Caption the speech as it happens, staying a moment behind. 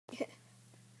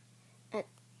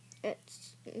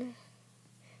It's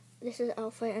this is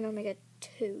Alpha and Omega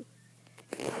 2.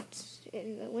 It's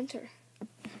in the winter.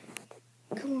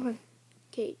 Come on,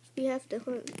 Kate. We have to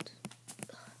hunt.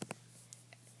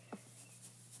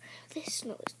 This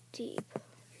snow is deep.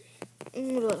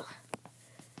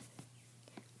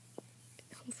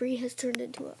 Humphrey has turned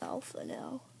into an alpha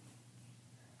now.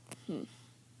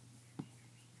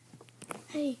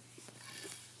 Hey,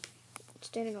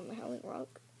 standing on the howling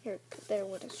rock. Here, there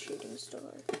with a shooting star.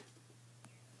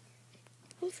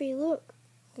 Humphrey, look.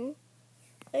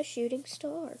 A shooting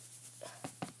star.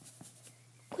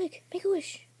 Quick, make a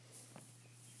wish.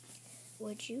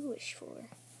 What'd you wish for?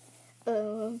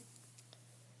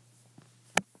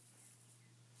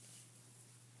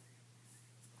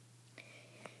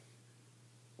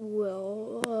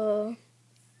 Well,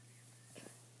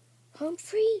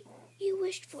 Humphrey, you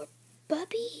wished for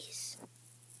puppies?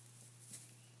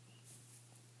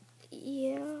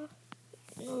 Yeah.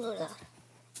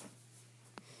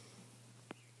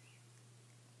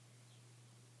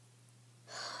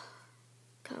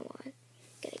 Come on.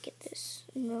 Gotta get this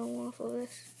snow off of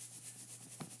us.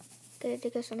 Gotta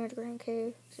dig us an underground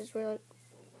cave. This is where, like,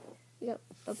 we got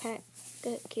a pack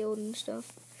got killed and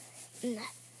stuff.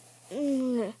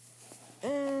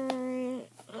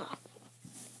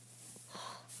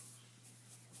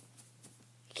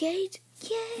 Kate!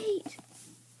 Kate!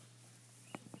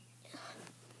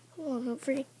 Come on,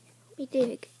 Humphrey. Let me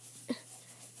dig.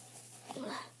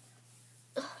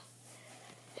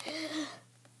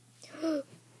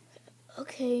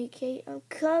 Okay, Kate, I'm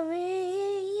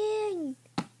coming.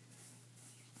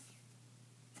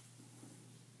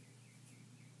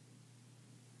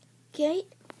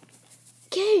 Kate?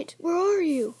 Kate, where are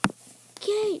you?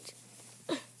 Kate!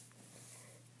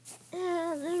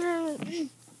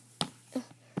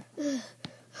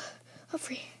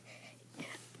 Humphrey.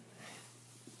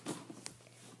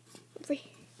 Humphrey,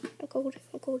 I'm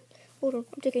cold. Hold on,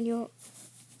 I'm taking you out.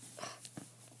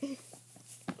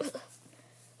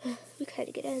 We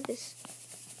gotta get out of this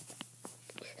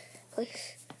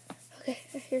place. Okay,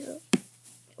 here's a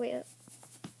way up.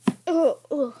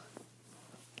 Oh.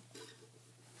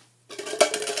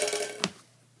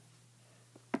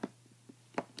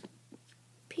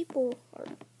 People are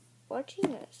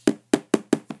watching us.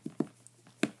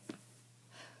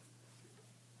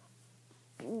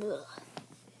 Ugh.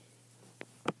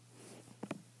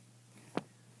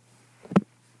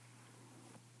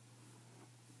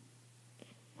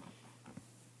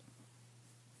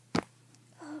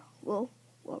 Well,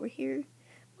 while we're here,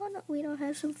 why not we don't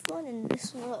have some fun in the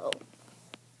snow?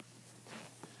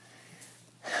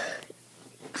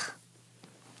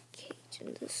 Cage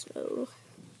in the snow.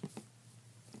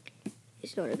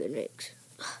 It's not a good mix.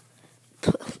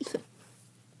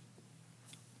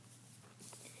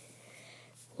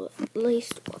 Well, at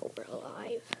least while we're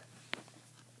alive.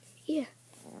 Yeah.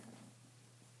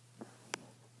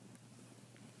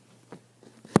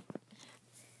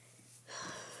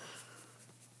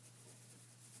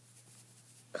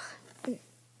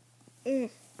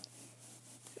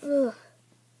 Ugh.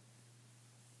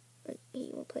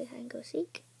 You wanna play hide and go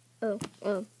seek? Oh,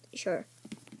 sure.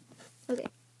 Okay.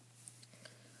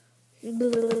 You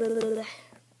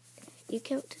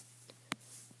count.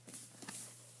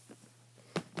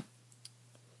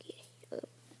 Okay.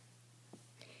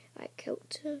 I count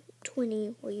to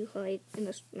 20 while you hide in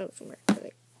the snow somewhere.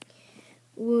 Okay.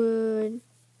 1,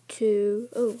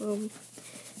 2,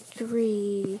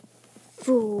 3,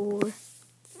 4,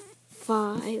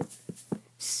 5,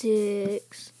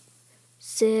 6,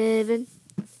 7,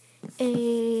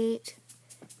 8,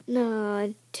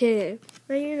 9, 10.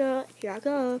 Ready or not, here I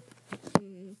come.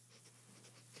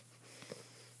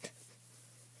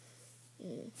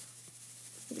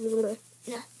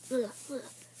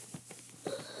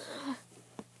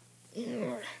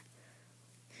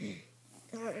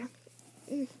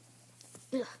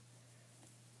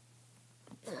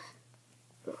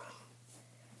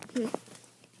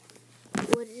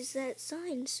 What does that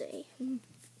sign say?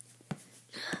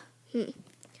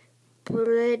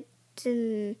 Breeding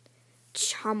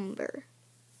chamber.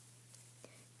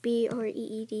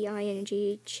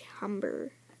 BREEDING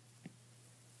chamber.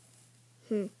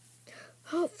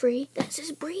 Humphrey, that's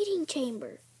his breeding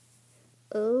chamber.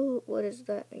 Oh, what does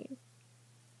that mean?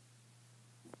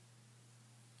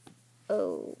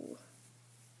 Oh,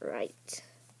 right.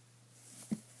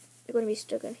 We're going to be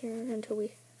stuck in here until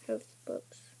we have the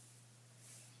books.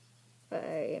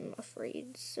 I am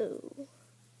afraid so.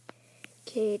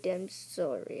 Kate, I'm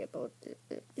sorry about this.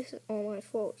 This is all my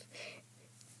fault.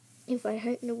 If I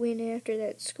hadn't went after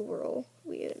that squirrel,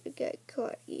 we would have got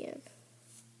caught again.